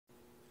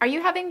Are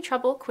you having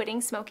trouble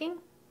quitting smoking?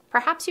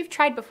 Perhaps you've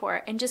tried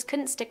before and just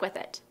couldn't stick with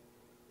it.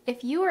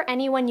 If you or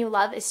anyone you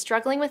love is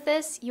struggling with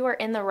this, you are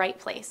in the right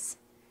place.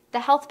 The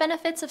health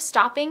benefits of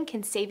stopping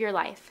can save your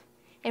life,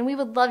 and we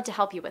would love to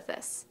help you with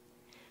this.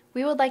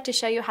 We would like to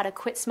show you how to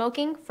quit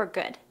smoking for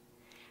good,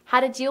 how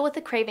to deal with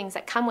the cravings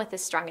that come with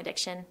this strong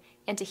addiction,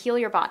 and to heal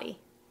your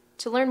body.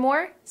 To learn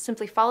more,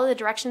 simply follow the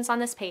directions on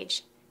this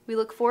page. We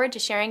look forward to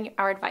sharing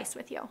our advice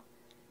with you.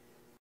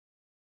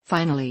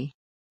 Finally,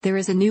 there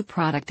is a new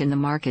product in the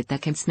market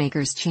that can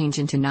makers change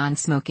into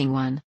non-smoking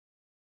one.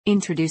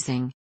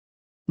 Introducing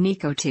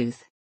Niko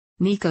Tooth.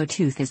 Niko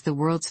Tooth is the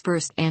world's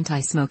first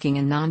anti-smoking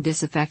and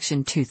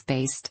non-disaffection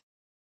toothpaste.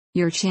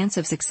 Your chance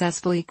of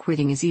successfully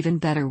quitting is even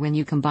better when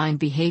you combine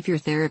behavior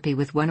therapy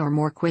with one or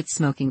more quit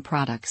smoking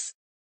products.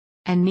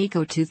 And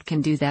Niko Tooth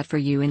can do that for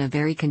you in a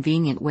very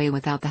convenient way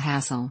without the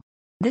hassle.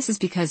 This is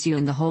because you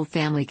and the whole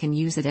family can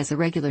use it as a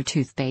regular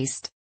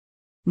toothpaste.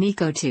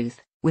 Niko Tooth,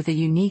 with a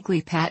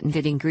uniquely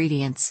patented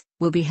ingredients,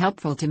 will be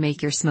helpful to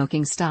make your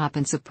smoking stop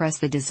and suppress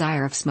the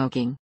desire of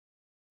smoking.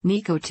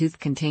 Niko Tooth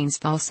contains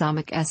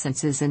balsamic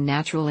essences and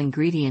natural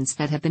ingredients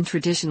that have been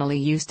traditionally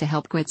used to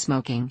help quit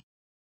smoking.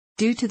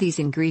 Due to these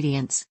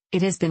ingredients,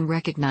 it has been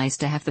recognized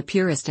to have the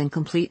purest and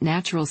complete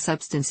natural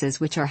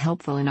substances which are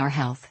helpful in our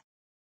health.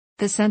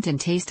 The scent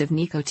and taste of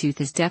Niko Tooth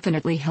is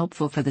definitely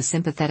helpful for the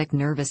sympathetic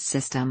nervous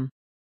system.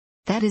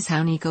 That is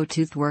how Niko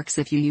Tooth works.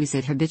 If you use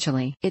it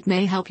habitually, it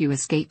may help you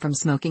escape from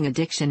smoking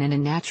addiction in a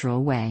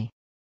natural way.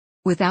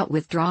 Without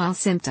withdrawal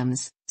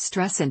symptoms,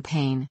 stress and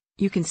pain,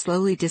 you can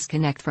slowly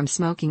disconnect from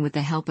smoking with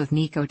the help of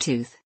Niko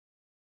Tooth.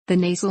 The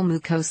nasal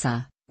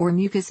mucosa, or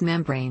mucous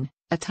membrane,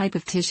 a type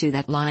of tissue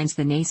that lines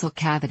the nasal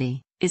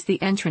cavity, is the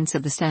entrance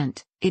of the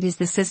scent. It is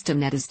the system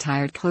that is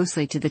tied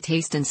closely to the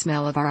taste and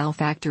smell of our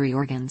olfactory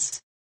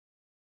organs.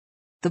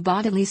 The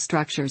bodily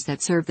structures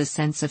that serve the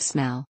sense of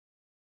smell.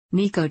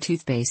 Niko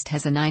toothpaste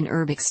has 9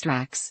 herb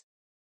extracts.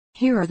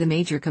 Here are the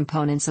major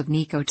components of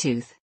Niko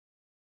Tooth.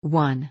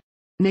 1.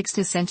 Mixed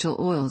essential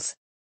oils.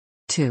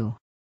 2.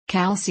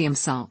 Calcium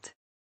salt.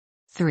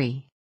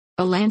 3.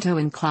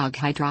 Allantoin and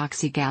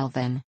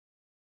clog-hydroxygalvan.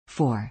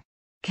 4.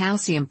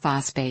 Calcium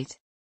phosphate.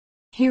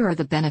 Here are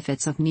the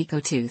benefits of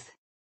Niko Tooth.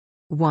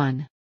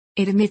 1.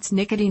 It emits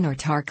nicotine or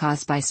tar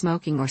caused by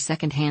smoking or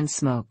secondhand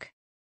smoke.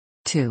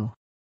 2.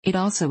 It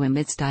also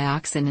emits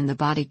dioxin in the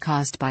body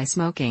caused by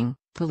smoking,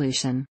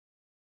 pollution.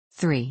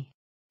 3.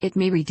 It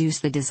may reduce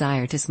the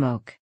desire to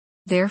smoke.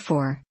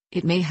 Therefore,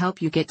 it may help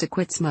you get to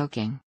quit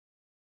smoking.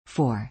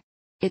 4.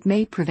 It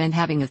may prevent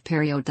having of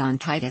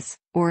periodontitis,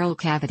 oral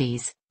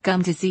cavities,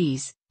 gum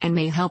disease, and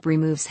may help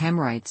remove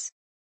hemorrhoids.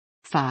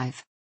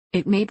 5.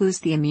 It may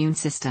boost the immune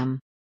system.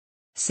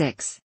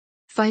 6.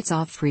 Fights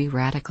off free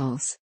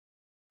radicals.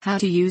 How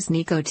to use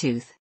Niko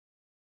Tooth.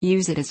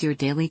 Use it as your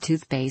daily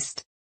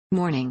toothpaste.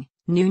 Morning,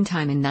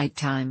 noontime and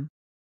nighttime.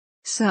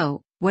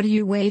 So, what are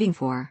you waiting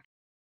for?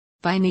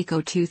 Buy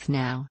Niko Tooth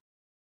now.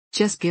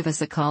 Just give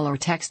us a call or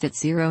text at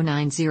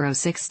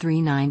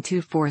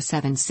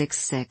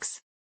 090639247766.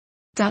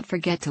 Don't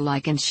forget to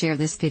like and share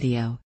this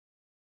video.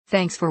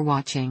 Thanks for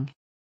watching.